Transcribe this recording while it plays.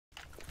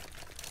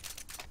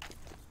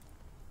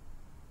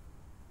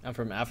I'm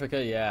from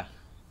Africa, yeah.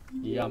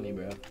 You got me,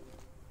 bro.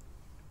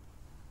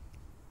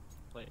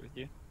 Play it with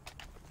you.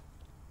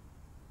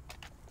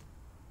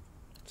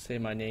 Say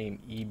my name,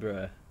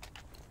 Ibra.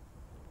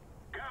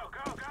 Go,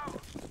 go, go!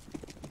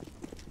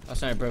 I'll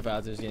start my profile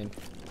after this game.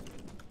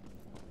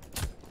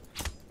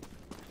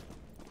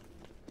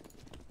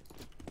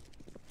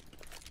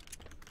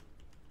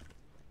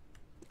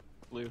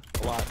 Blue,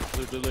 a lot.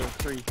 Blue, blue, blue.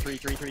 Three.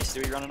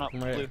 Stewie running up.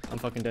 I'm right. Blue. I'm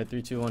fucking dead.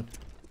 3, 2, 1.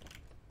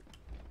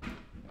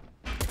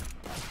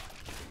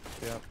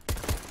 Yep.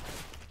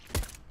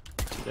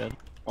 Two dead.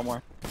 One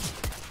more.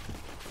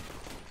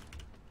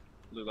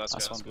 Blue, last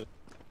Last gas. one, good.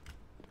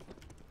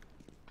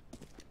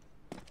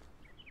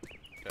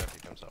 Okay, if he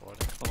comes out wide.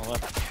 On the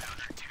left.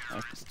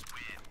 Nice.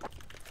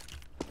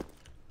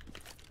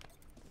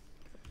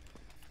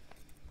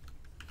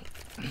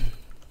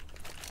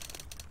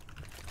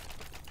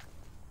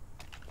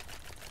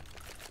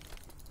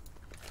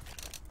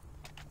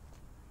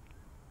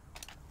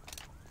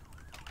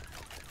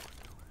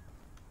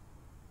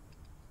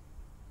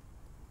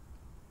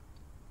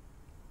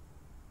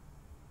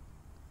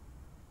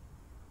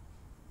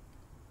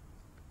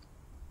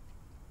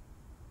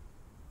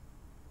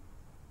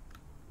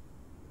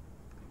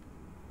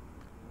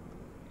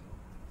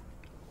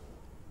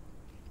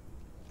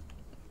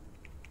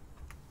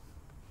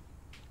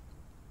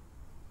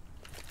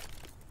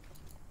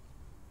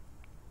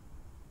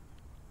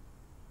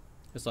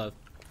 It's live.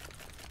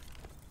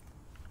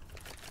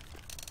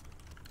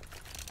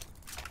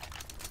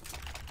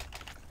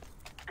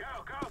 Go,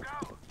 go,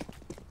 go!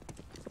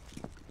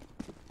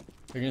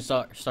 We're gonna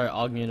start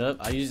auging it up.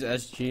 I used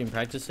SG in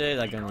practice today.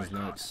 That gun was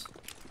nuts.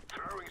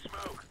 Throwing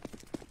smoke.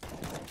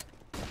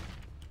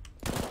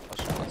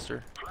 Flash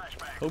monster.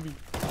 Flashbang. Kobe.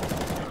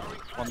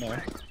 One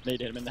there.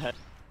 Nade hit him in the head.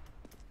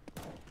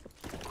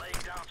 Laying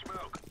down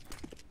smoke.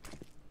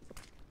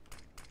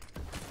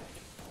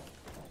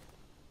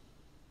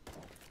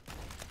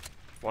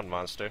 One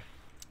monster.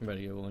 I'm about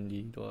to go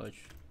 1D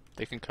dodge.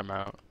 They can come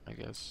out, I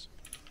guess.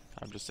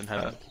 I'm just in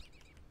heaven.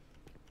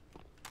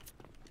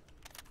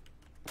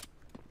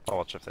 I'll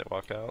watch if they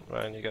walk out.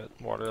 Ryan, you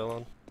got water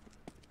on.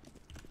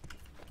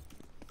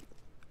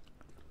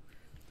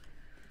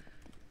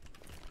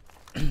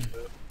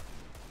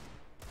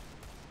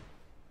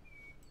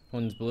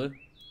 One's blue.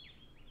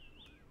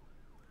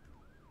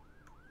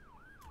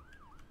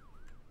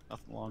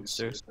 Nothing long.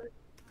 Stairs.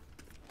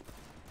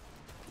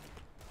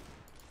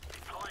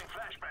 Deploying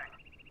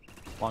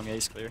flashbang. Long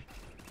A's clear.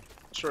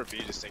 Short B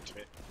distinct to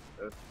me.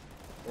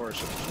 Or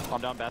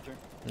Calm down, bathroom.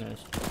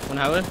 Nice. One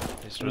highway.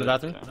 He's In the really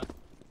bathroom.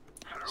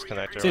 He's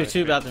connector.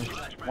 Two bathroom.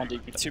 One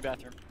deep. Two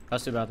bathroom.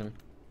 That's 2 bathroom.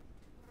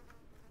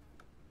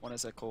 One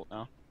is at Colt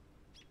now.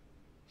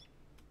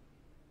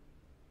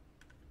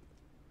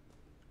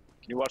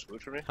 Can you watch blue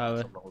for me?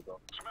 Highway. Something to hold on.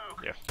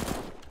 Smoke. Yeah.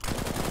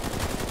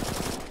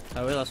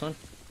 Highway, last one.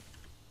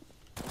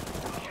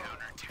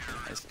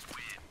 Nice.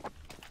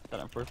 That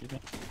on fourth, you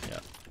think? Yeah.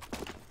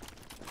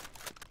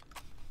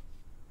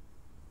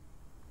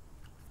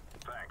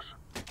 Thanks.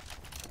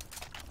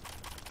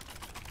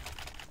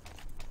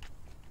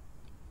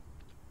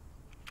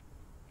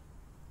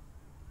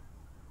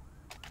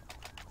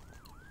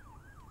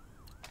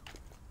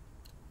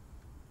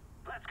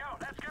 Let's go,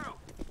 let's go!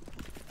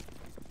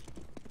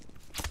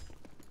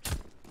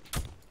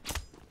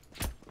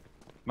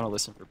 I'm gonna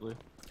listen for blue.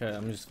 Okay,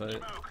 I'm just fight.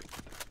 Smoke.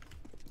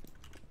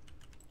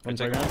 One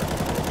Take playground.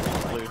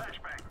 Blue.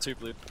 Flashbang. Two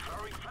blue.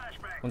 Throwing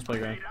flashbang. One's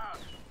playground. Grenade out.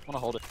 Wanna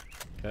hold it.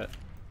 Okay.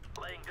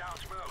 Laying down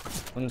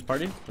smoke. One's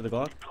party with a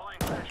Glock. Deploying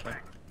flashbang.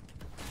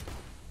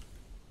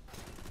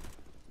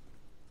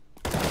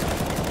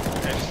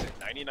 Okay,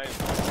 99.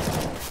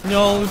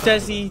 No,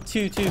 Desi.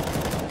 2, 2.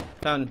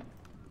 Found.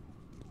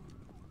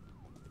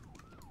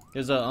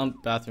 There's a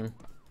bathroom.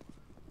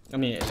 I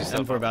mean,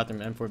 M4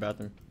 bathroom. M4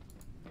 bathroom.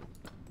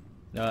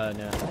 No.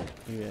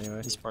 You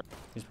anyway. He's part.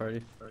 He's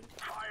party. Fire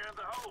in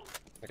the hole.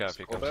 Okay, if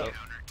he Hold comes up.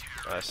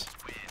 out. Nice.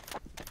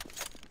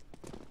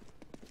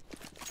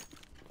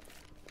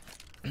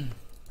 You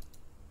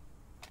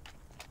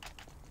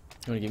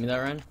wanna give me that,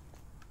 Ryan?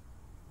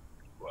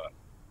 What?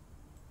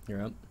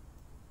 You're up.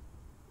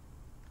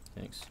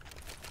 Thanks.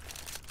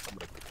 I'm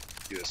gonna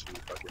do this for you,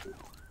 fuck it.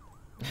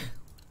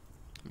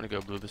 I'm gonna go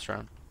blue this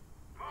round.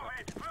 Move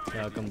it, move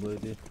Yeah, it. I'll come blue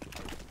with you.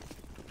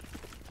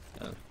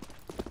 Yeah.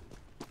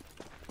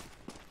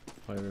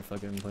 Whatever,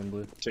 fuck it, I'm playing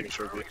blue. Taking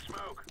short B. Throwing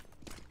smoke.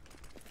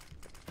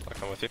 I'll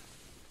come with you.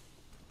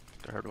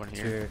 I heard one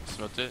Sure. here.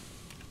 Smoked it.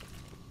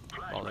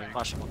 Falling. Flashbang.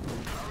 Flash him one.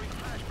 Throwing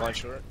flashbang. Blind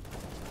short.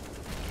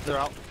 They're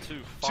out.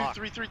 Two.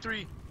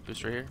 3.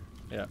 Boost right here.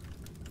 Yeah.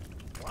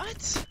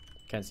 What?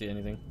 Can't see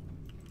anything.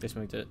 They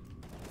smoked it.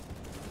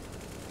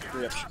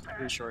 Three up.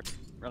 Three short.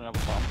 Running up a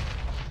bomb.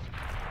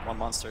 One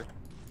monster.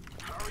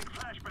 Throwing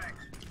flashbang.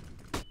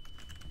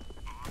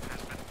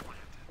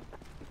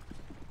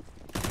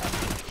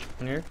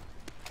 In here.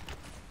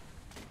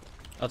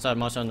 Outside,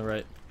 Masha on the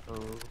right. Oh.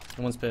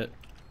 And one's pit.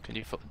 Can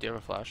you? Do you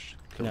have a flash?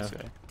 Kill No. this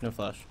guy. No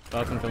flash. But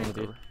I'll come kill him with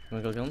you. You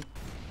wanna go kill him?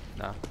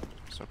 Nah.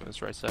 Smoking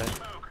this right side.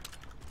 Smoke.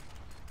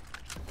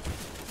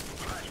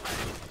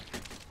 Flashbang.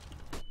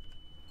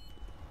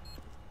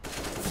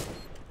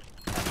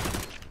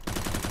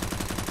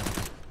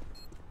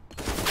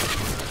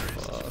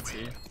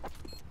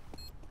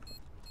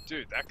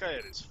 That guy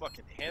had his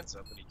fucking hands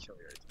up when he killed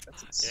me.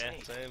 That's insane.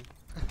 Yeah, same.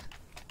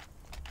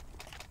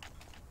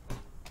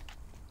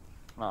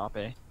 Nah, up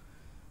A.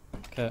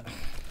 Okay.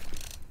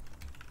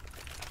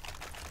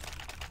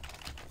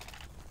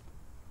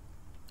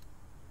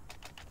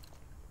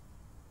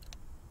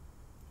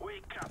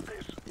 We got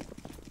this.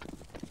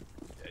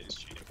 Yeah, he's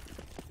cheating.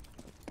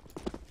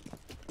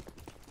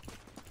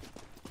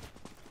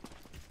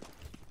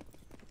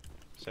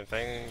 Same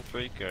thing,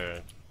 tweak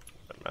or.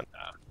 Nah,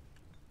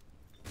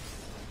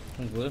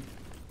 I'm blue.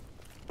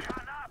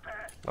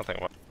 Canapa. nothing.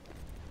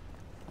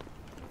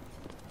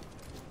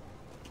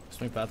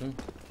 Swing bathroom.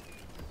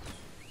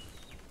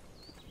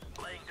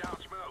 Laying down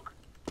smoke.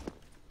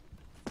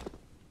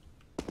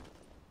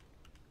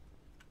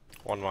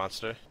 One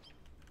monster.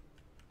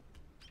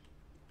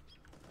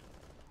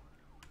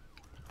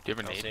 Do you have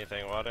a Don't see nade?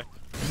 anything water.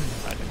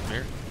 I didn't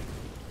hear.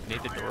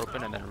 Nade the door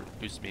open and then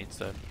boost me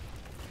instead.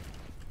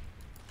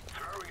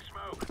 Throwing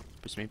smoke.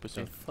 Boost me, boost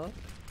The me. fuck?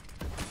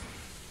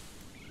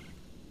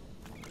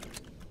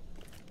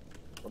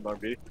 One long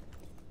B.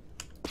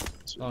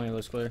 Oh, it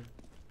looks clear.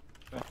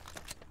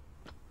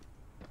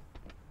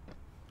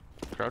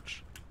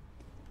 Crouch.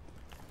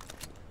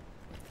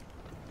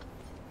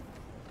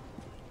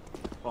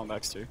 Falling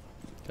back too.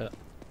 Okay.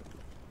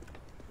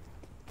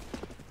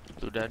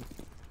 Blue dead.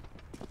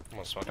 I'm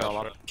gonna smoke Got a out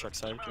lot short. of truck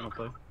side. Do you wanna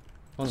play?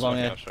 One's long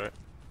Smoking A. out short.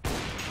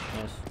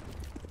 Nice.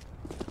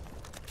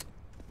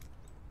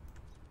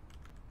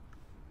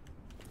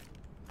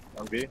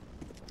 Long B.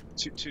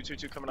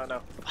 Two coming out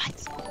now.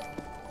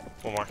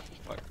 One more.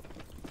 Fuck.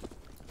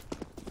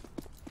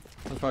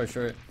 One's probably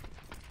short.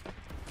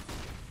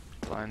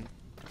 Blind.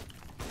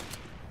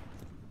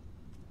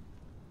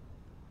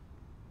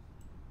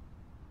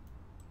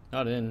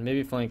 Not in.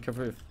 Maybe flank.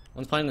 Cover.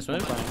 One's playing this way.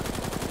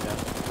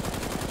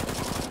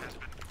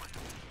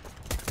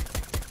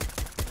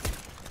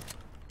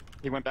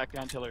 He went back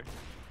behind Tiller.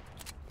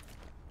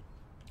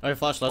 Oh, he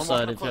flashed left One more,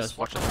 side. one It close. just.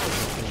 Watch out.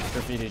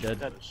 Graffiti dead.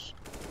 Dead.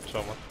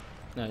 Someone.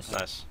 Nice.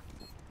 Nice.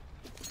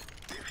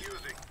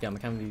 Defusing. Damn, I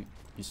can't believe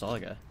you saw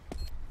that guy.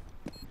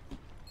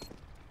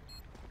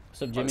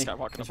 What's up, this Jimmy? guy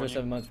walking Thanks up on for you.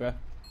 7 months, bro.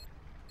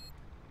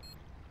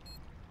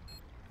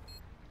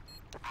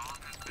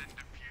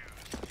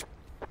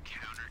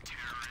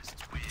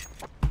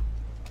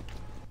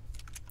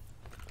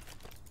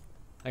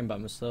 I can buy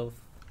myself.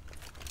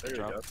 There you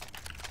Drop. go.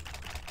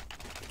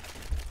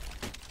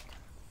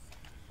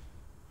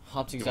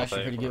 Optics You want actually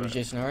that pretty good with for-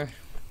 Jason R.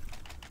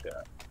 Yeah.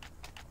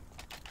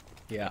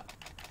 Yeah.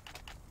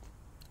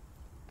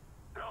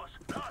 Nos.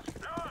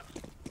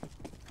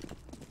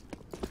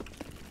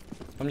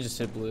 I'm gonna just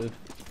hit blue.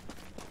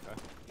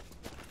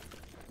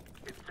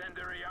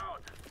 Incendiary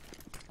out.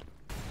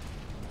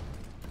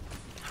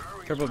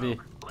 Throwing Triple B.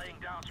 smoke. Laying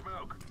down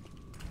smoke.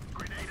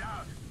 Grenade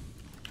out.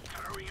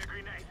 Throwing a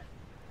grenade.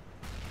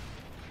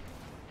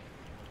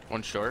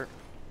 One short.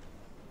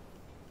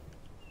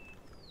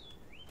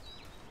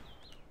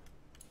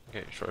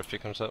 Okay, short if he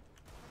comes up.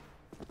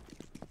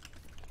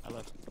 I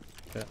left.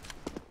 Okay.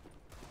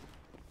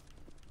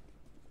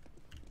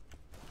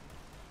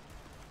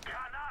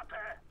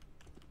 Canapa.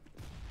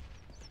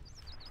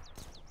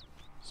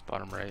 It's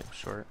bottom right,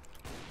 short.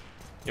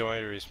 You want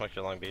me to re-smoke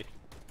your long B?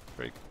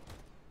 Freak.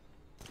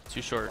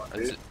 Too short.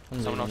 Dude. That's it.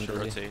 I'm Someone else leaving,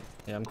 should busy. rotate.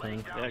 Yeah, I'm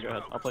coming. Yeah, go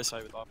ahead. I'll play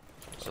side with Op.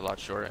 It's a lot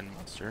short and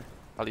monster.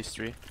 At least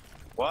 3.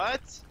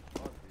 What?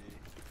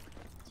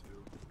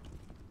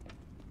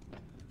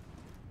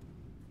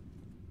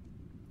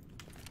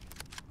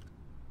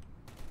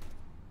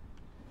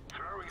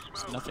 Throwing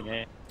smoke. Nothing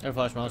A. Air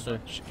flash monster.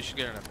 You should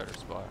get in a better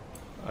spot.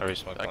 I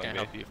re-smoked I long can't B.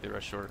 help you if they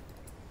rush short.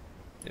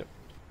 Yep.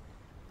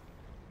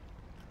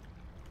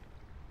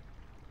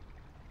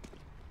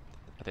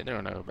 I think they're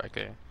gonna go back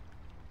A.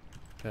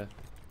 Okay.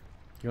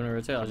 You wanna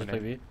rotate? I'll I'm just in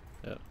play A. B.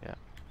 Yeah.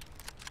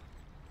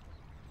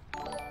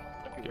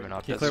 Give me an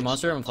op. Can you clear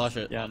monster? I'm gonna flash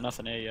it. Yeah,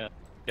 nothing A yet.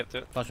 Get to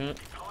it. Flashing it.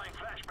 Deploying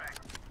flashbang.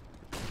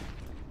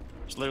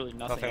 There's literally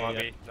nothing, Nothing A long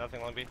yet. B.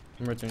 Nothing long B.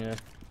 I'm rotating, yeah.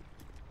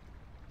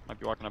 Might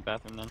be walking up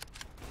bathroom then.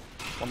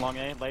 One long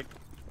A, leg.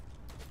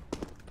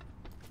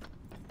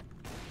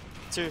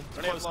 Two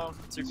close long.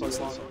 Two close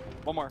long.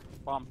 One more.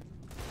 Bomb.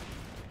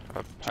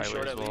 Up Too highway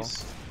short as at well.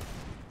 least.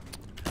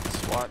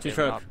 SWAT. Two and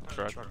truck. op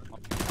truck.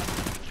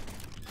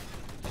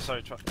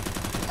 Sorry, truck.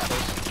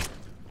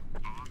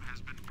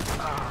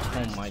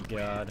 Oh my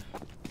god.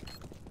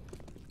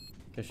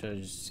 I should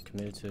have just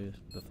committed to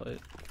the fight.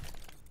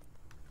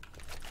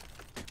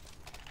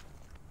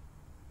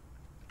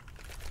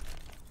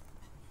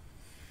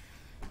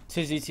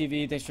 Tizzy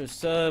TV, thanks for the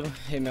sub.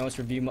 Hey man, what's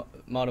your V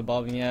mod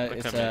evolving at? Quick,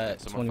 It's come in.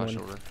 at Someone flash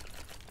 21. over.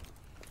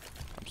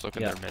 I'm just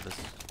looking Yeah. their mid. This.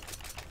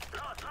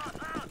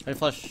 I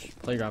flash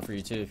playground for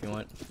you too if you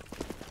want.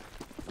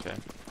 Okay.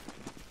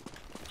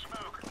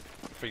 Smoke.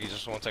 Freak, you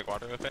just want to take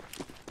water with it?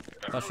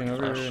 Flashing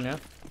over Flash. now.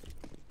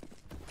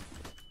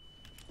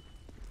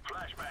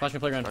 Flashbang. Flashing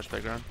playground. Flash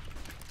playground.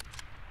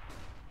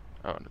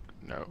 Oh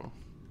no.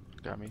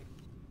 Got me.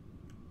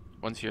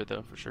 One's here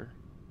though for sure.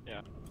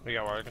 Yeah. We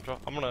got water control.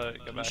 I'm gonna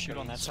go Can you back shoot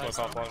on and that side?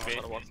 smoke off long B.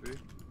 Try to walk through.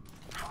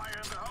 Fire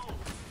in the hole.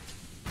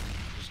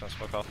 gonna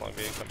smoke off long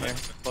B and come Here, back.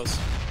 close.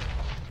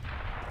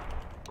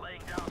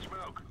 Laying down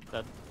smoke.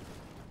 Dead.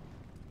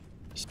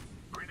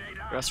 Grenade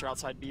The out. rest are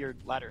outside B or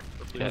ladder.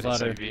 Or blue. Yeah, His it's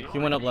ladder. like B. He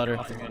went up ladder.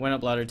 Nothing. Went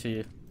up ladder to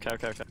you. Okay,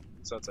 okay, okay.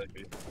 It's outside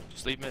B.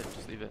 Just leave it.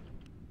 Just leave it.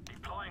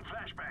 Deploying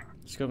flashbang.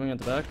 Scoping at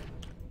the back.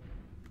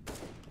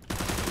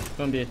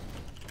 Going B.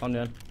 Calm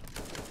down.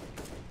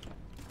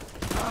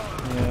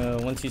 Yeah,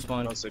 one T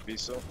spawn. Outside B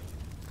still.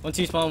 One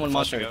T spawn, one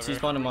monster. Flushing T over.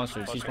 spawn and monster.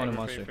 T Flushing spawn and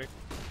over, monster. free.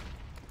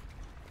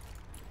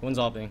 One's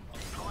opping.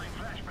 Deploying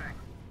flashbang.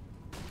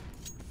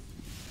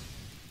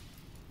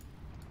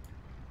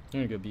 I'm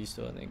gonna go B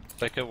still, I think.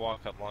 They could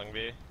walk up long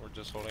B. We're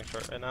just holding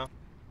short right now.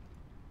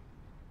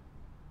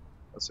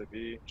 Outside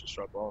B. Just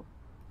drop bomb.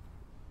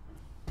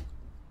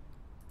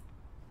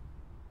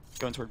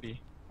 Going toward B.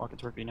 Walking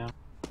toward B now.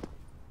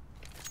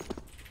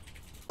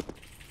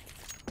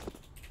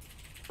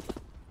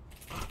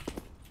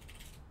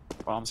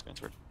 Bombs going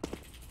toward.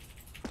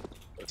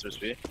 That's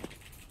B.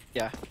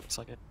 Yeah, looks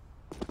like it.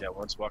 Yeah,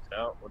 one's walking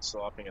out. One's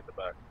still hopping at the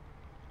back.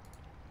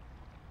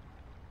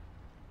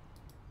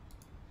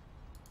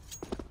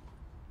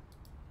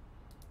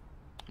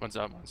 One's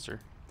out, monster.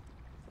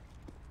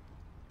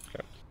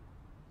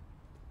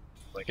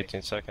 Like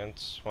 18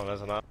 seconds. One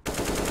has an op.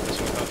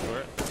 This one comes for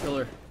it.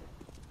 Killer.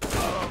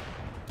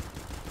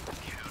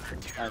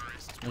 Alright.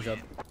 Good job.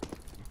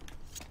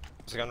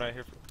 There's a gun right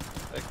here.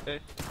 Hey.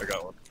 I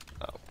got one.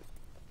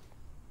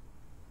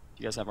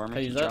 You guys have armor? Can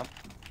I Can use you that? drop?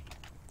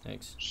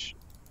 Thanks. Shh.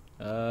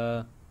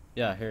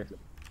 Yeah, here.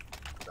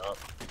 No.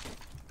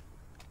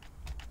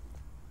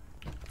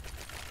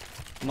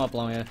 I'm up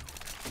long, yeah.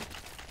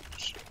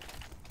 Shh.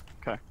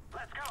 Okay.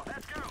 Let's go.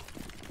 Let's go.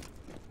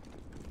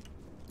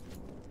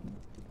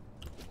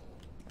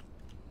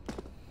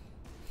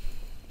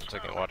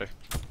 Taking water.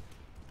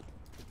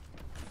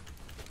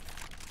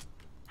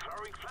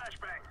 Throwing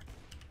flashbang.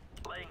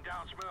 Laying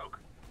down smoke.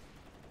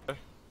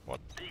 What?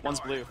 One's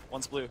blue.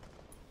 One's blue.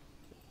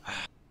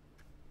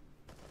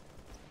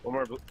 One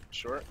more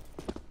short.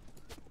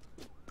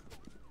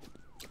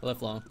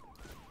 Left long.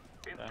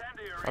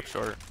 Incendiary. Up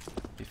short.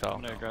 He fell.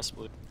 I'm gonna aggress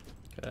blue.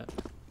 Okay.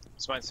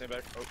 It's mine. Stay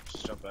back. Oh,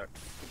 just jump back.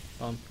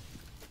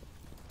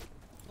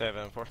 They have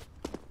M4.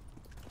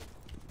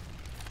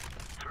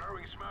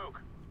 Throwing smoke.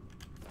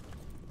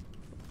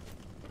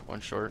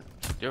 One short.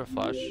 Do you have a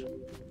flash?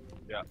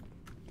 Yeah.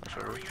 Flash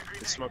over. Throwing a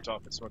grenade. It's smoked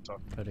off. It's smoked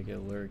off. Try to get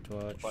lurked,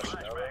 watch. Flash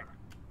it out.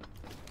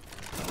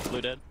 Flashbang.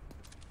 Blue dead.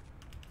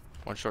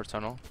 One short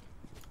tunnel.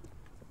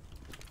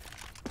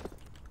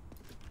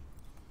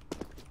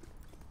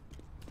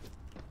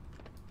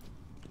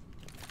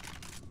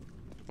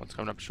 One's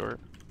coming up short.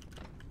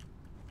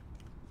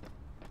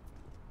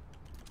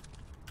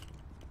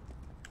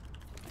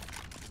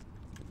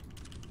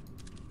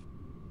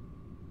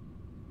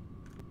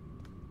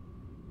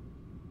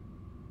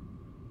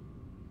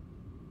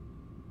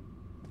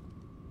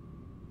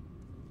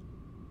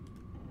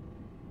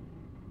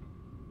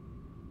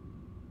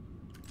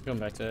 Going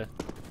back to.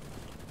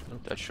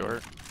 That's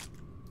short.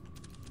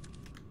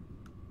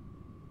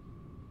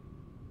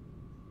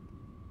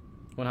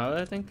 One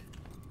highway, I think.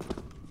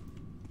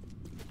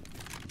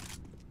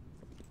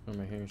 Oh,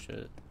 I'm hearing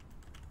shit.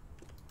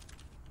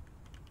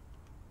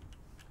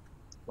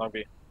 Long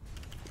B.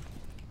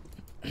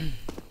 Good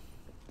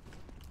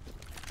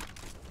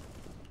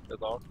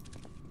long.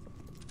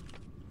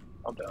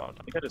 I'm down.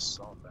 I think I just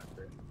saw him back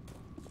there.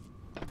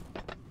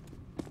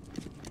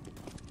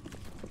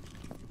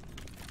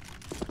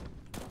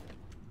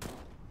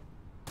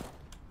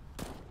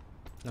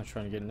 Not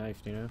trying to get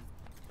knifed, you know?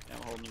 Yeah,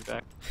 I'm holding you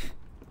back.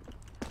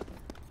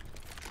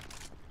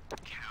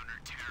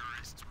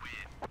 Counter-terrorists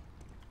win.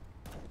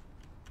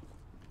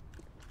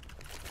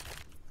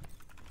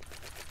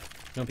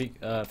 No peek.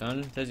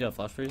 Fountain. Says you have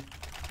flash for you.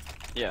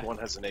 Yeah. One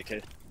has an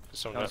AK.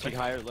 Some No, peek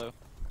high or low?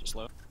 Just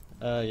low.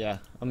 Yeah.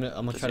 I'm gonna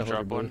Does try he to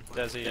hold drop your one?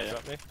 blue. Desi, Yeah, yeah.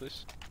 drop me,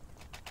 please.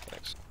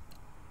 Thanks.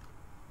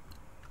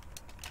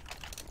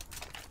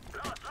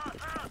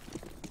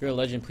 If you're a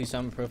legend, please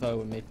sign my profile. It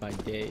would make my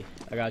day.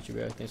 I got you,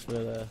 bro. Thanks for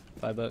the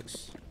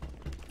 $5.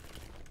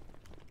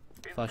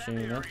 Flashing,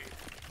 you know?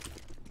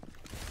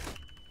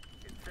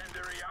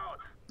 Incendiary out.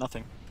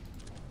 Nothing.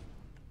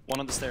 One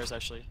on the stairs,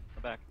 actually.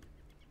 The back.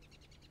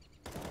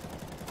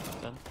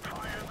 Dead.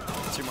 Fire in the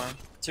hole. Two more.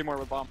 Two more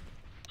with bomb.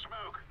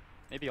 Smoke.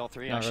 Maybe all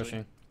three, Not actually.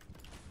 rushing.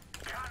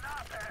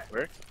 Granate.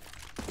 Where?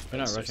 You're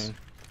not Nice. rushing.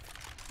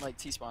 Like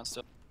T-spawn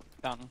still.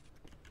 Fountain.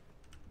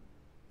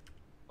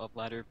 Up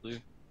ladder, blue.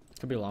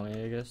 Could be long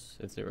A, I guess,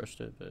 if they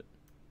rushed it, but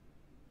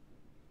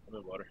I'm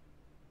in water.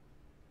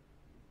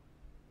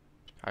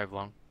 I have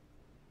long.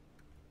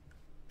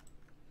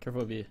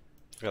 careful B.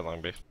 Got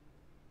long B.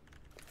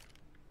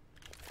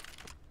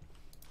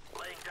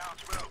 Laying down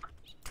smoke.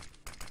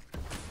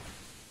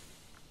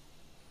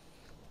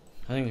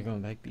 I think they're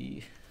going back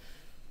B.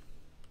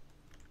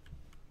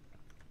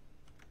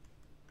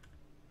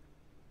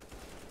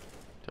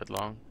 Dead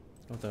long.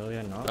 What the hell?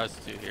 Yeah, not. That's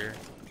two here.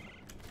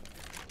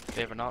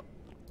 They have an op.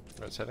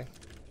 Red's heading.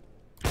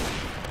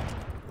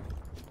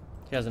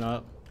 He has an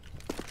up.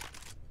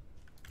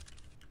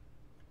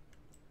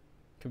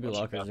 Could be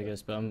Watching lockers, I bathroom.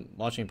 guess, but I'm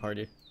watching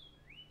party.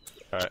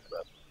 Alright.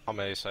 I'm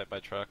A site by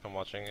truck. I'm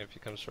watching if he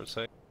comes short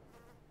site.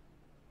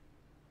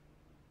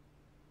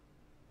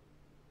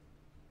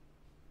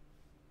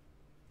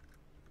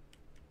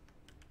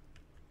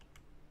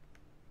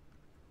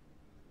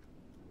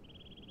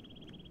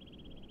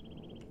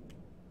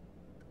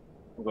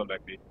 I'm going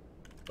back B.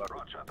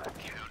 Roger that.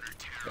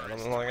 Got him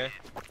in long A.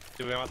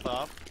 Do we want the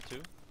op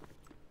too?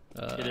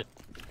 Get it.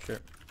 Sure.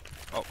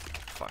 Oh,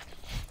 fuck.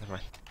 Never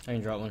mind. I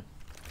can drop one.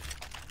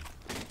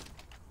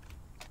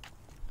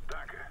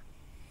 Danke.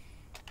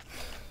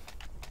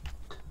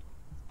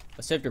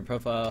 I saved your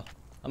profile.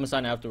 I'm gonna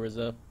sign afterwards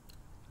though.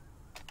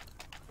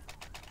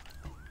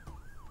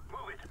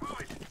 Move it, move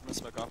it. I'm gonna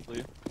smoke off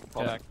blue.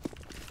 Fall Yeah. back.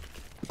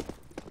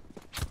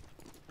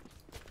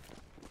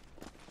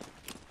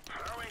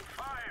 Throwing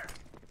fire.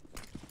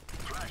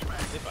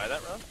 Flashbang. Did they buy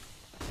that round?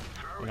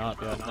 Throwing Not,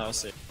 yeah. No,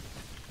 see.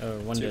 Oh,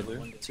 one Two did.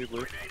 blue. Two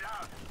blue. grenade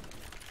out.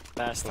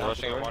 Fast. We're Out the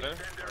rushing door. at water?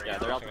 Yeah,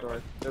 they're out the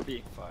door. They're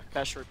B. Fuck.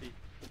 Fast short B.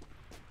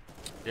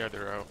 Yeah,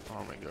 they're out.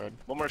 Oh my god.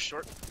 One more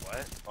short.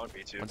 What? On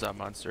B2. One's that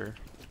monster.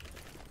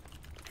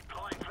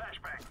 Deploying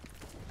flashbang.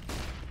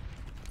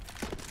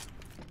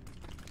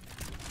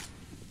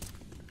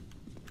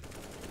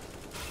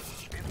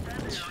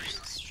 Incendiary.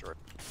 Short.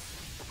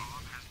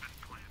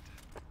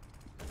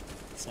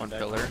 One Back.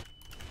 pillar.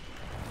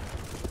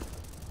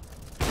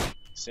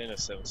 Santa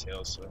 7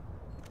 tails, so.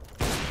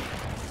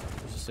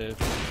 There's a save.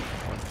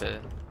 One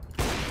pit.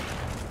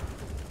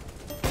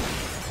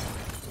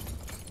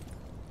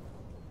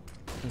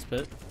 One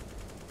spit.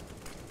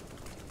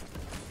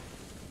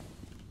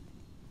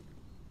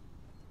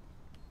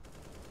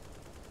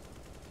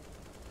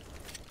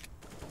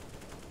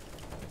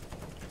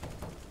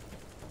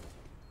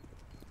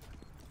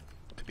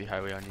 Could be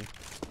highway on you.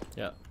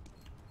 Yeah.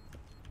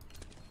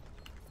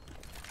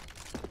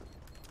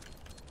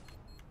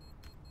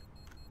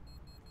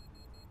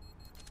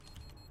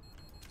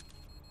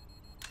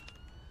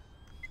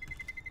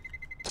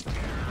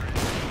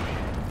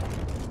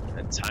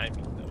 And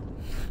timing, though.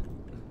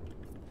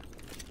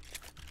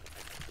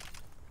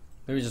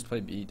 Maybe just play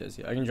B, does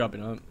he? I can drop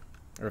it up.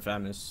 Or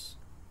Famous.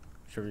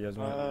 Sure you guys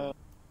want.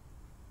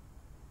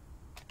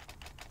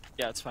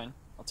 Yeah, it's fine.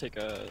 I'll take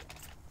a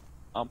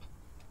ump.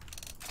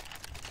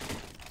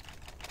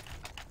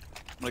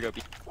 I'm gonna go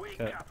B. We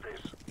Okay. got this.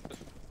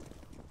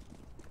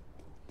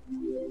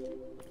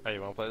 Hey,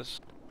 you wanna play this?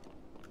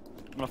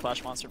 I'm gonna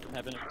flash monster from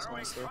heaven if it's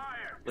Throwing going to.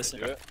 fire. Listen.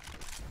 Do it.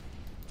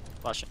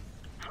 Flashing.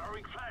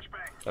 Throwing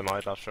flashbang. Am I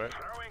off short?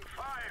 Throwing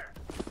fire.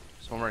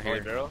 There's one more Holy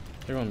here. barrel.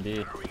 They're going B.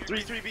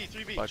 3B,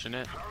 3B. Flashing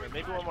it. Throwing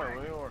Maybe one more,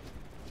 maybe one more.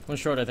 One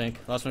short, I think.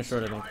 Last one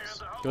short, I think.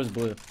 Goes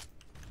blue.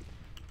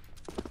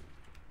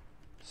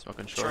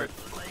 Smoking short.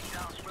 Laying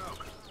down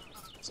smoke.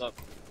 What's up?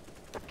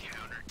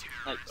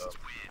 Nice.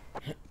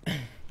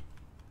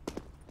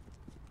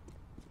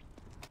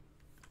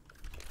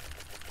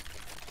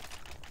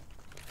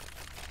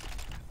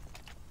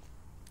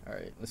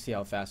 Alright, let's see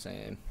how fast I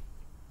am.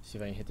 See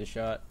if I can hit the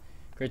shot.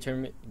 Great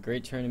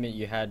tournament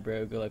you had,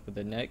 bro. Good luck with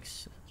the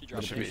next. He Would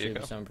dropped should be appreciate eco.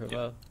 this on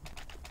profile.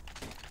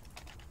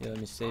 Yeah, let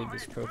me save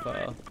this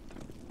profile.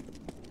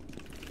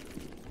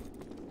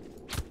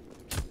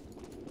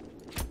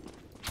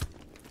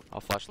 I'll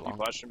flash You long.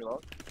 flashed me long?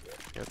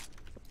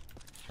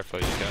 Careful,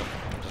 you go.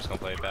 I'm just gonna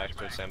play it back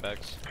towards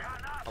sandbags.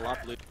 a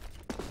lot blue.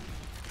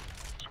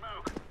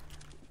 Smoke.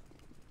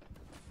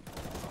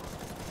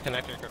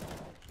 Connector.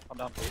 I'm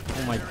down.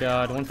 Oh my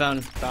god, one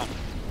fountain. Fountain.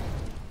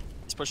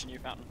 He's pushing you,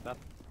 fountain. Beth.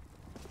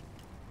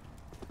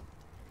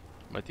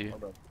 With you.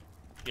 Hold on.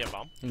 Yeah,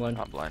 bomb. I'm blind.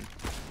 Not blind.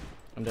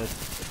 I'm dead.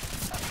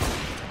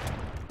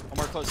 One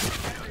more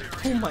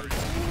close. Oh my god.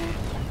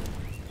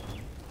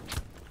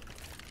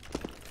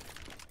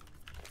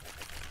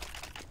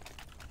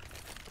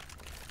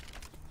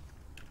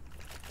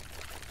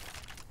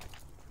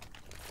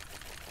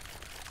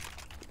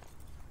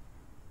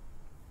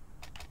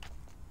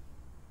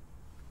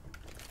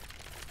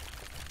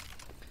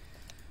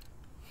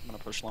 I'm gonna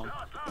push long.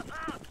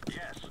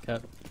 Yes.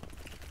 Cap.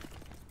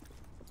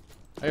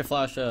 I can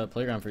flash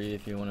playground for you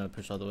if you want to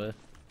push all the way.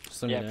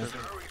 Just let me Yeah, know.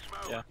 perfect. Throwing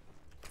smoke. Yeah.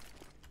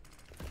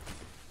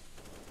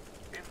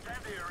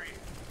 Incendiary.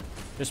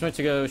 Just meant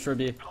to go short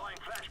B. Deploying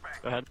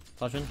flashbang. Go ahead.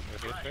 Flashing.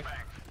 Flashbang.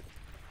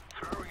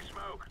 Throwing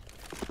smoke.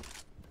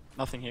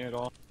 Nothing here at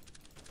all.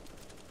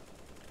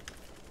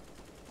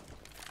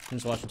 I'm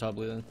just watching top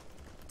blue then.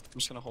 I'm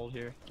just gonna hold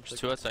here. There's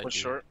two outside. One you.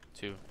 short.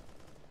 Two.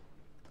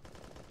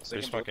 Who's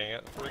Second smoking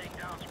it? Laying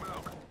down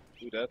smoke.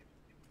 Two dead.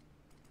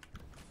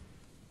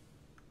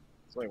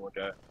 There's only one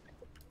guy.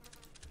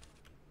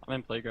 I'm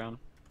in playground.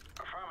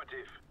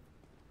 Affirmative.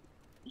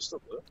 You still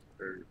blue?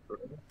 Or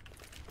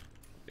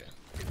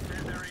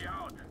Incendiary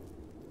out.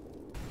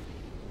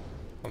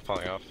 I'm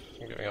falling off.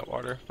 I'm giving up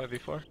water by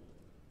V4.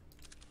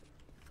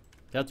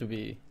 Got to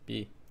be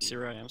B. See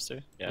where I am, Stu?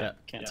 Yeah.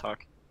 Can't Yeah.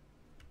 talk.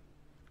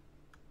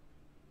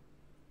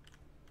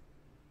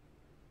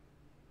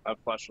 I've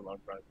flashed a long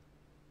front.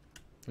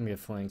 I'm gonna get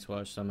flanked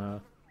watch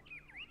somehow.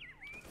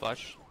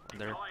 Flash. I'm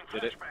there. Deploying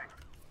Did it? flashbang.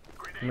 I'm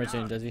Grenade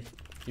rotating out. Desi.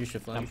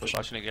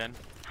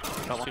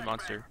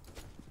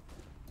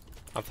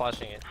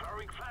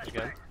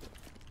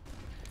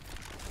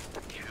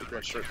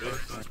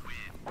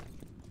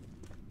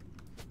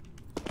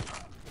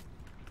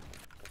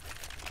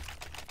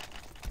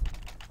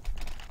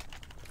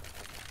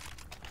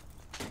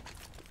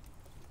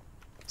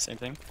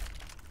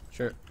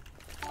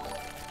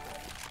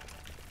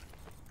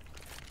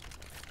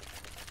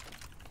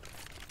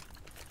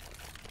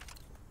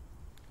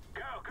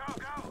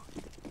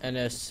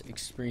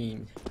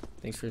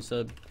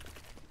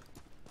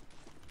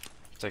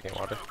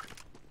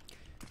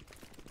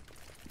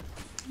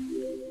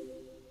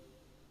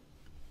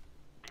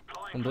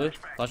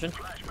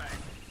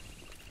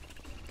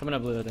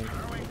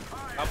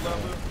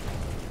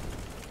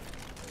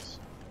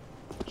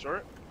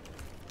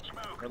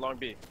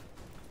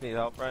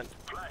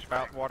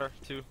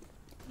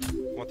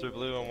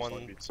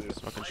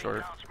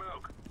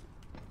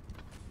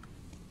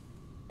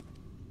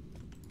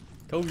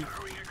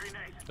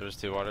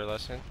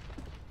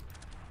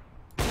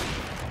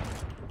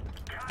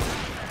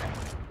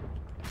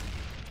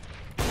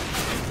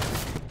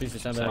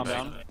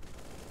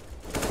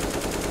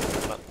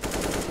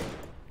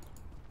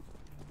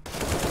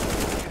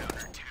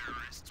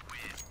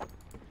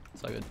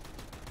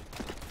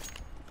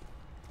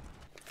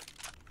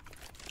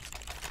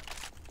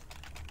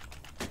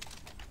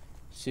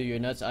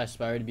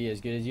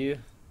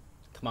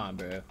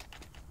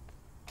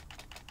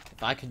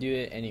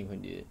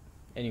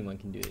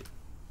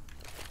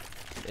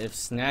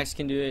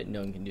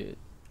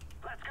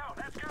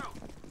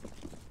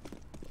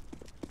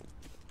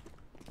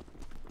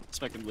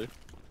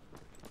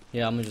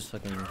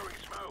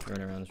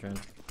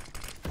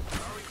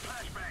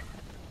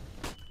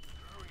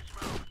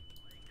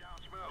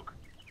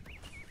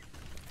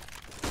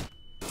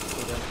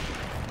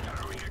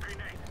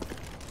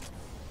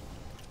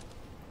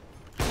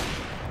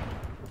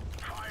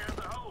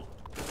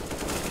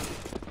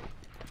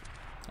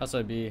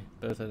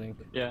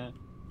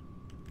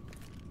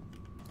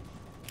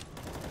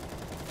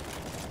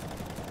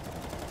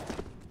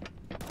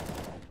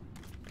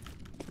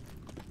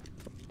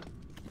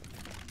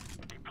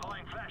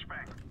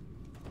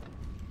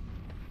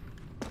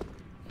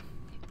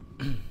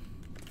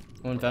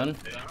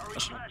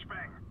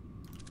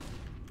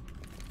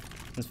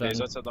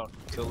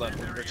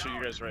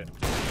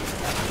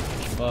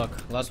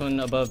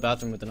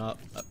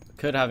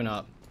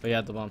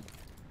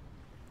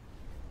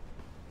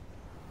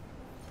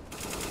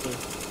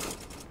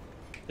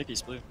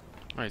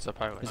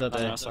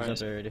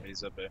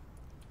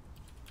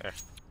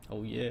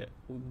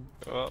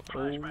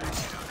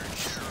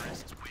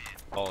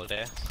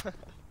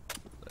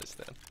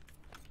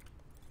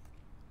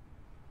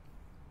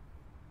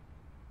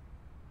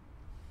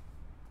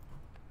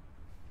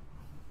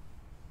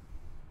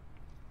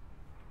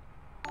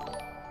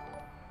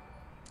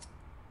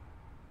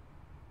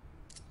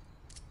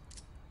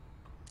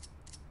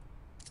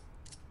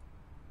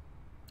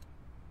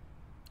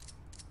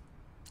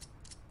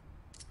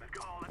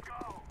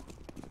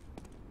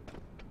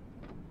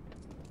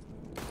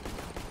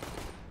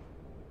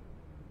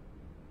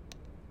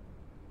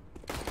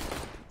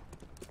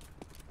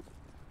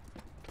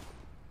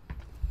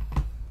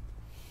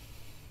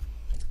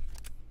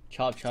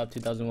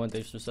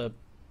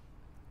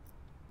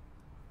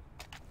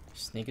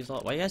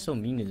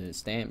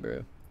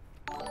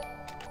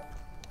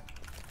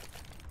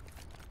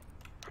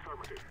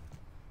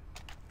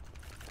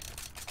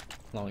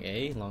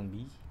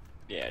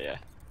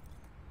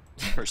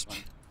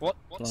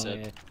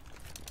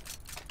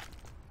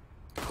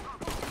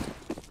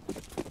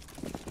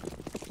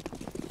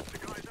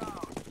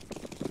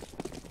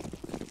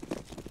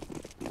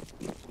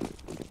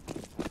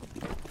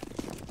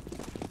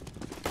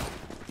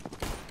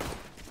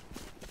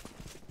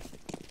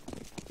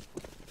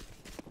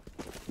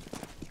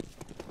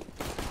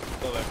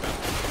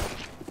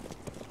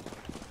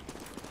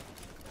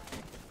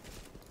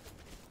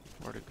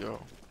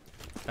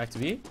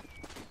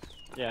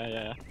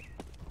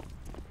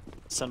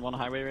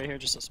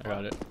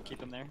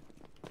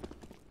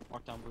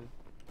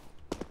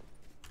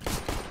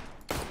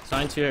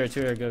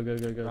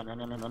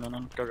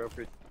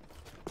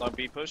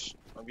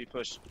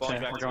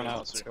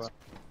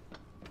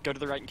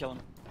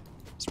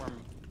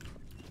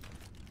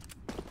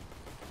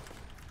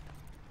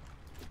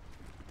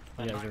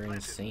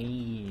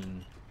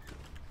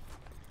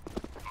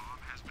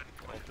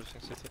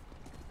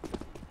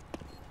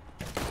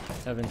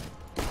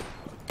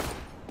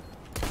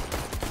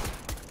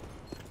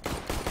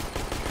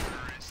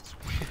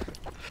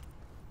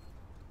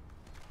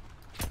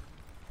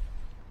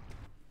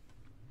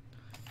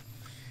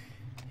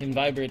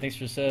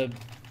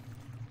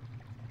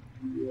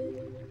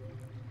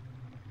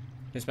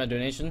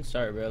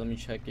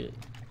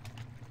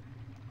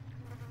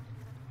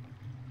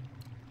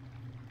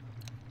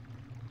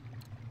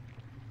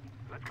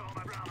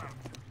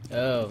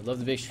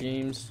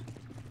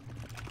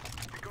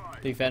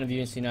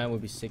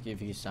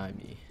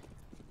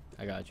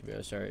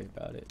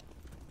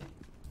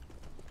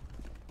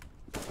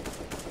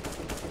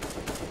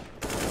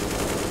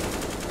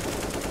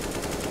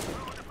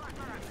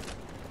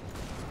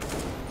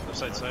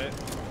 Side.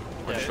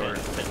 One Yeah, short.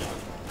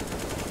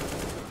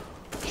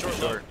 Short.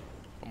 Short.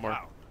 One more.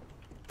 Wow.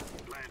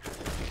 Planted.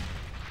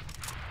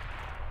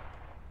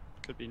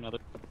 Could be another.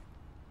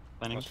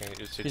 Planning. Okay,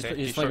 you see He's tank.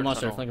 flanking short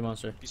monster, tunnel. flanking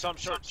monster. You saw him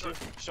short too. You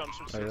saw him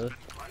short. Oh, really?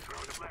 Let's throw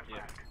the flashback.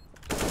 Yeah.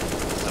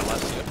 That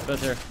last two.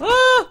 Right there.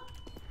 Ah!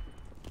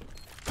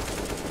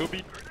 Could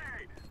be.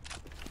 Grenade.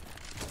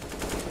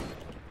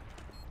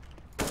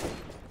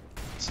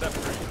 Step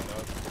right.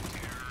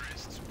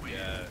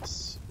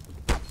 Yes.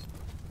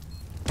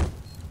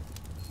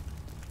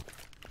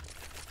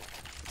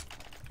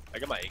 I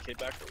got my AK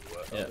back or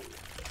what? Yeah. Oh,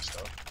 thanks,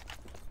 though.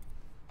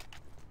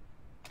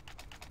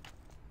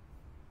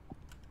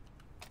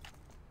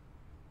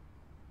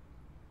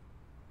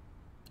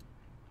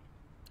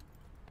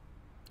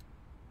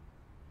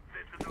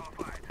 This is our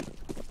fight.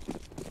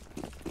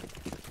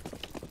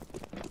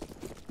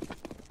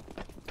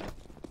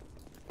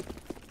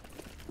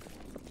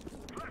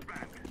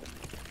 Flashback.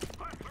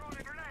 Let's throw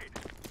the grenade.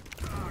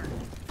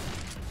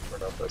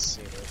 Run up that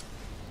scene.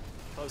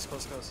 Close.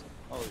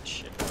 Holy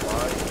shit. My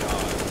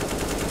god.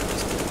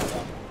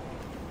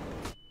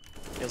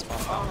 He has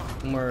bomb out.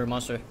 One more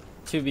monster.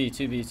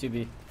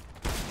 2B.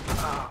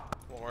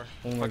 One more.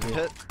 One more B.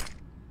 Hit.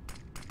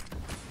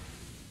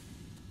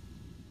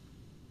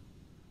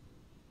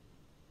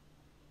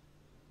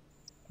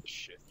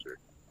 Shifter.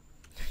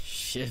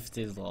 Shift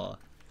is law.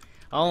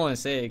 I don't want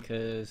to say it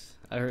because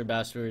I heard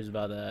bad stories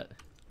about that.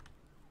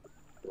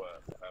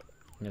 What happened?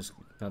 Just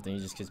nothing. He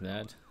just gets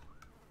mad.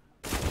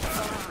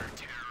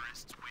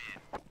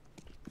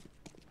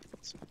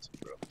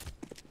 Bro.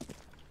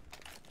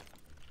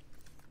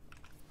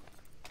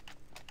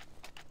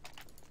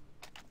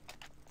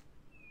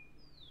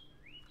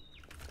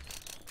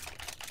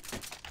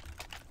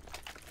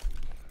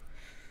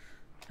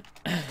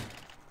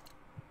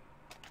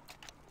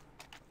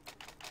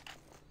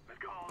 Let's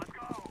go.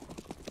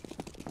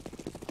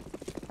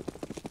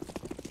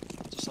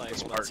 Just like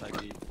What's one party?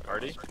 side.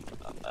 Party?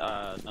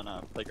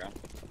 No, playground.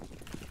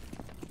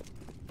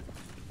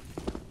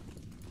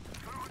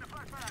 Throw the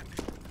flashback.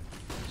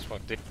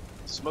 Smoke deep.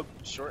 Smoke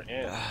short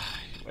and.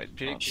 White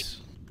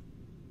peaks.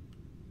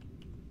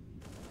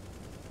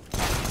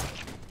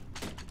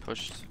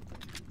 Pushed.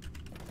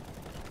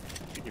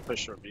 You can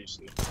push short B,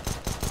 Steve.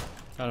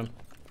 Got him.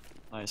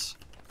 Nice.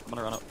 I'm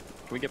gonna run up.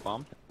 Can we get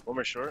bomb? One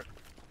more short.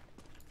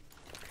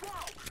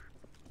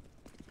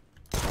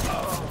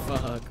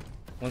 Fuck.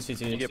 One Can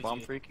you CT. get bomb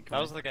freak? That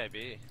was the guy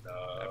B. No.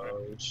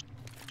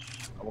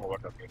 I wanna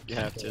walk up here. You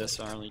have to. That's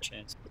our only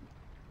chance.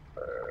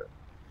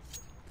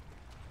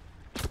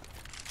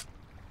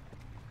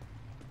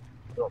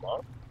 Go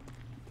on.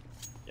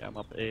 Yeah, I'm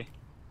up A.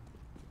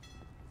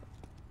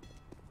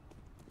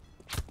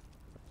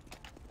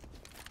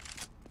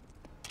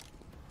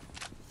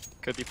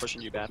 Could be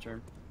pushing you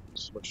bathroom.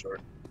 Smoke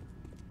short.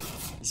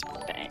 He's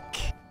bank.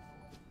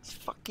 He's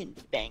fucking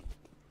bank.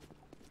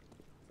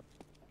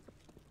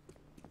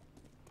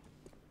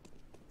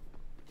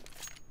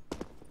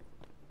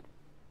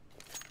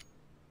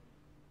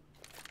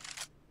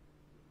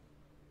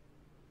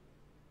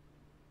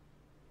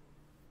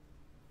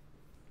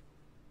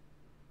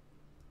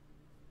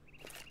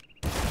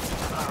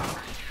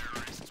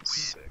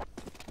 Sick.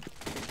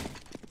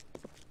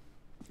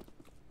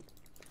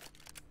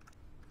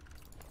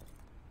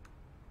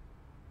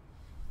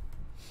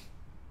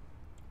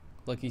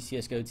 Lucky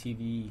CSGO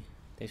TV.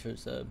 Thanks for the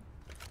sub.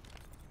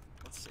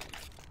 Let's see.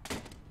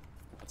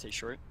 I'd say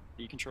short.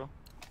 B control.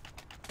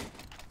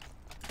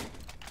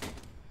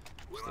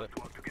 We'll have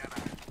to work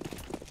together.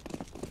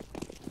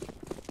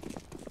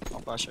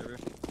 I'll flash over.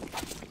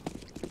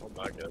 Oh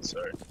my god,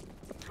 sorry.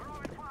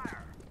 Throwing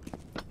fire.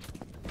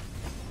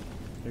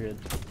 You're good.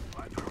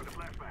 Let's throw the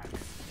flashback.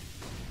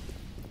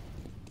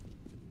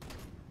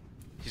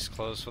 He's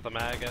close with a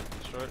mag at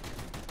short.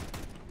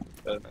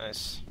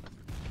 Nice.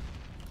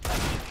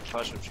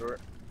 Flash him short.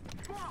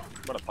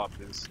 I'm gonna pop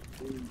this.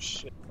 Oh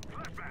shit.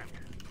 Flashback.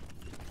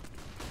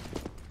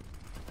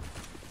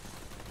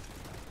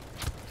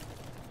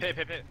 Hit.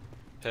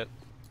 Hit.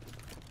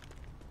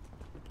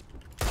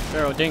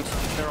 Barrel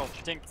dinked. Barrel.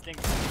 Dink. Dude,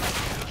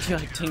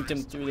 I dinked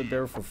him through the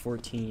barrel for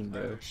 14,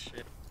 bro. Oh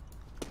shit.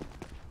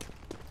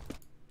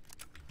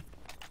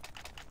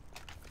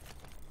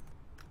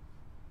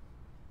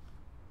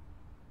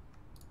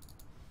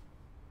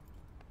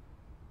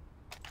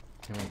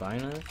 Am I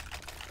buying that?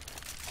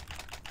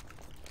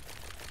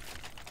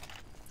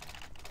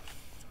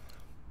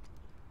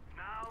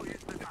 Now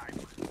is the time.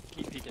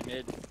 Keep peeking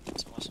mid.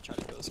 Someone wants to try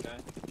to kill this guy.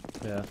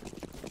 Yeah.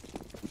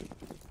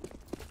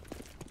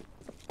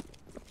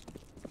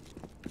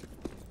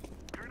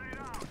 Grenade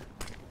out.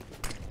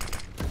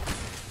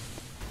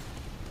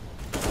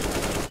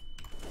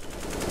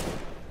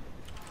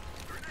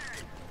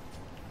 Grenade.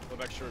 Go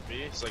back short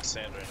B. It's like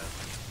sand right now.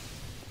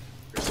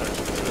 You're starting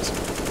to this.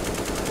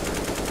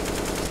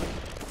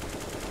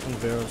 One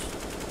barrels.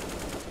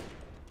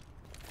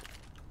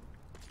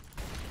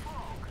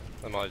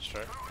 I'm all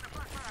short. Throw the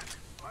flashback.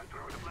 Let's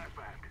throw the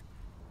flashback.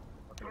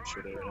 I'm gonna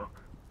shoot it right now.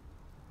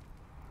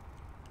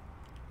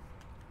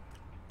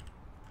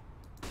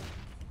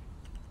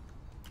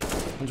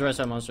 One's right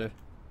side monster.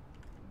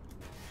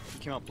 You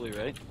came out blue,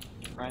 right,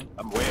 Ryan?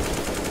 I'm way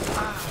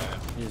up.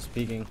 He's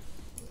peeking.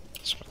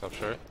 Smoke up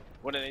short.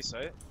 What did they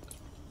say?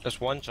 There's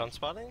one jump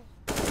spotting?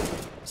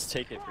 Let's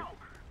take it, bro.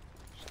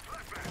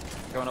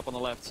 Going up on the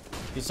left.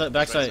 He's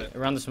backside,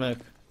 around the smoke.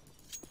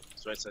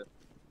 That's what I said.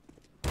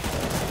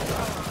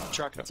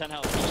 Truck, 10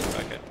 health. Just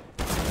back it.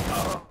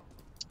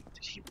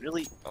 Did he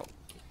really? Oh.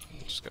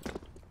 Just go.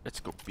 Let's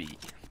go B.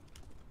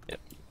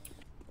 Yep.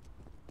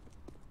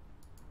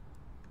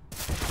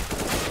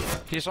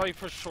 He saw you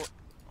push short.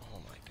 Oh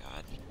my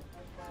god.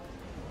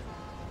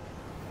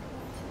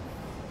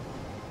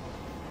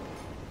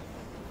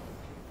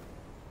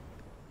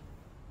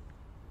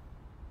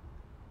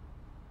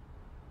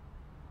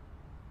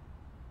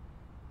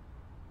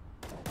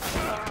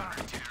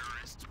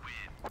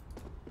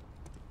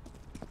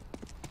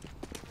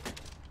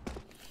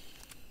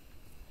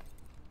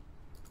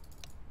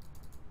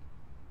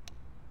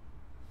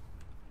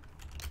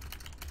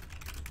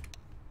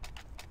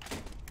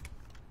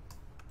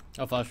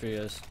 I'll flash for you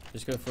guys.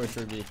 Just go for a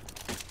short B.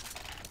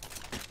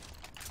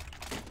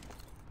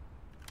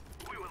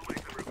 We will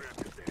make the river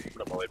after day.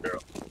 Put up my light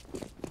barrel.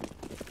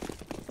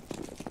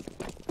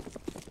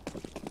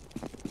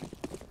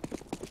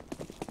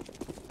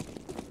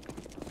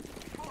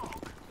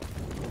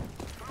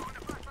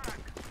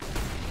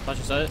 Flash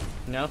inside it.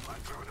 Now.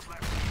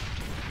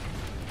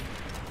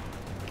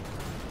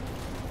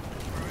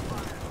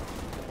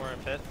 We're in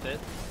pit.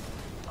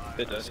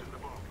 It does.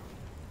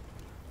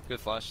 Good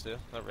flash too.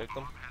 I raped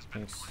them.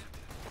 Thanks.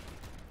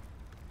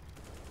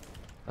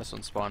 Last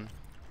one spawn.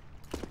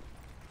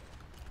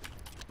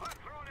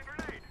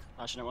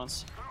 Flashing it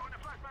once.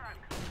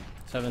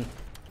 7.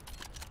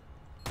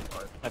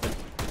 Heaven.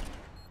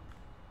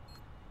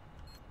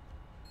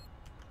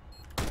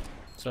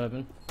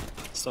 7.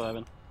 Still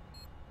heaven.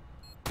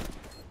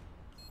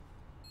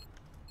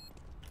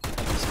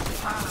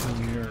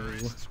 No.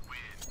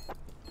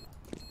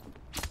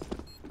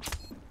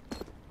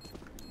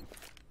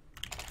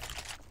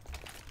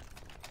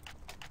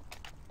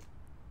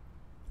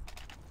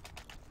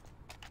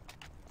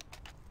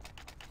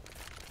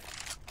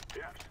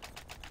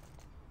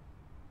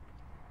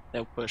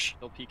 They'll push.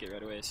 They'll peek it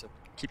right away, so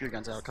keep your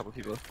guns out, a couple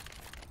people.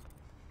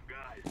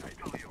 Guys, I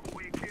tell you,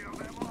 we kill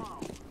them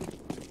all.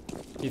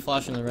 You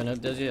flash in the run up,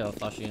 Desi? I'll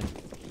flash again.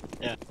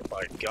 Yeah. Oh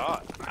my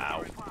god.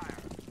 Ow. Fire.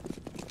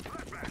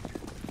 Flashback.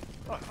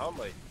 Oh, how am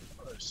I? I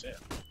don't understand.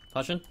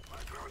 Flashing?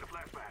 Let's throw in a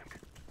flashback.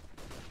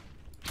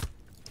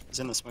 He's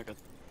in the smoke.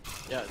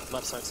 Yeah,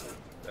 left side.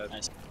 Dead.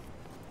 Nice.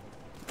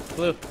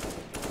 Blue.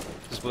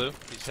 He's blue.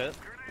 He's hit.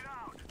 Grenade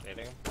out.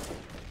 Nading him.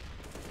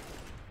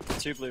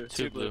 Two blue.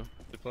 Two blue.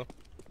 Two blue.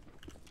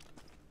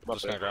 I'm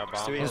Just gonna grab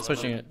bomb. Stewie One's has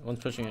pushing it. One's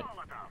pushing it.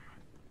 Molotov.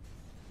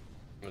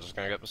 I'm just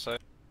gonna get beside.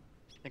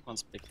 I think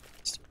one's big.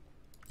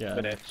 Yeah.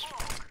 Grenade.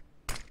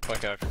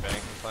 Point out if you're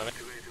banning and planning.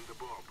 Activating the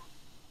bomb.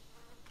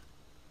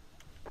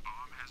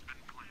 Bomb has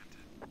been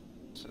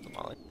planted. Sit the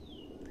molly.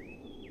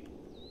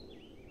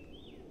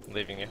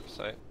 Leaving you,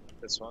 sight.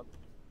 This one.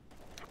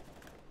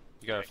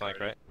 You got a flank,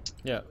 right?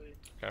 Yeah.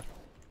 Okay.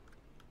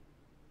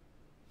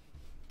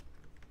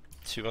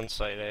 2 on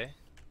site A.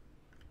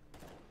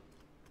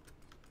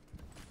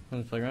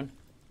 One's playground.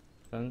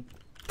 7.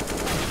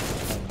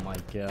 Oh my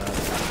god.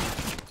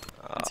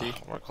 T.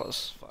 We're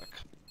close. Fuck.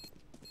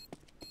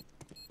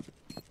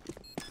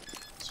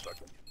 Just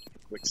fucking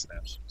quick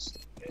snaps.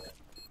 Yeah.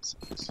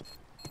 Sucks.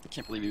 I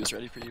can't believe he was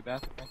ready for you,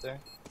 Bath, right there.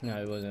 No,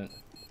 it wasn't.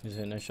 He was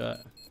hitting a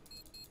shot.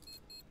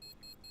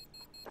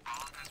 Bomb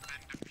has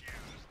been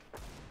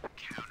defused.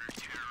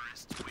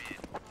 Counter-terrorists win.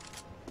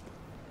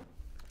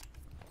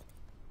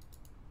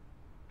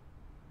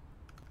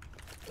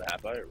 The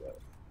half eye or what?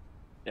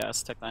 Yeah,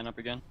 let's tech 9 up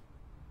again.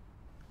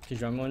 Did you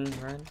drum one,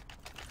 Ryan?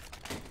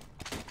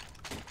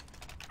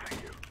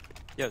 Thank you.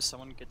 Yo,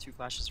 someone get 2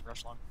 flashes and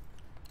rush long.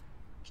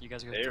 Can you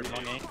guys go There 3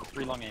 long we A?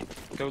 3 long A.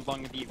 Go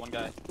long B, one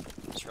guy.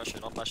 Just rush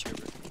it, I'll flash you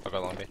over. I'll go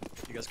long B.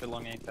 You guys go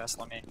long A, fast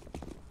long A.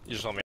 You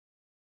just want me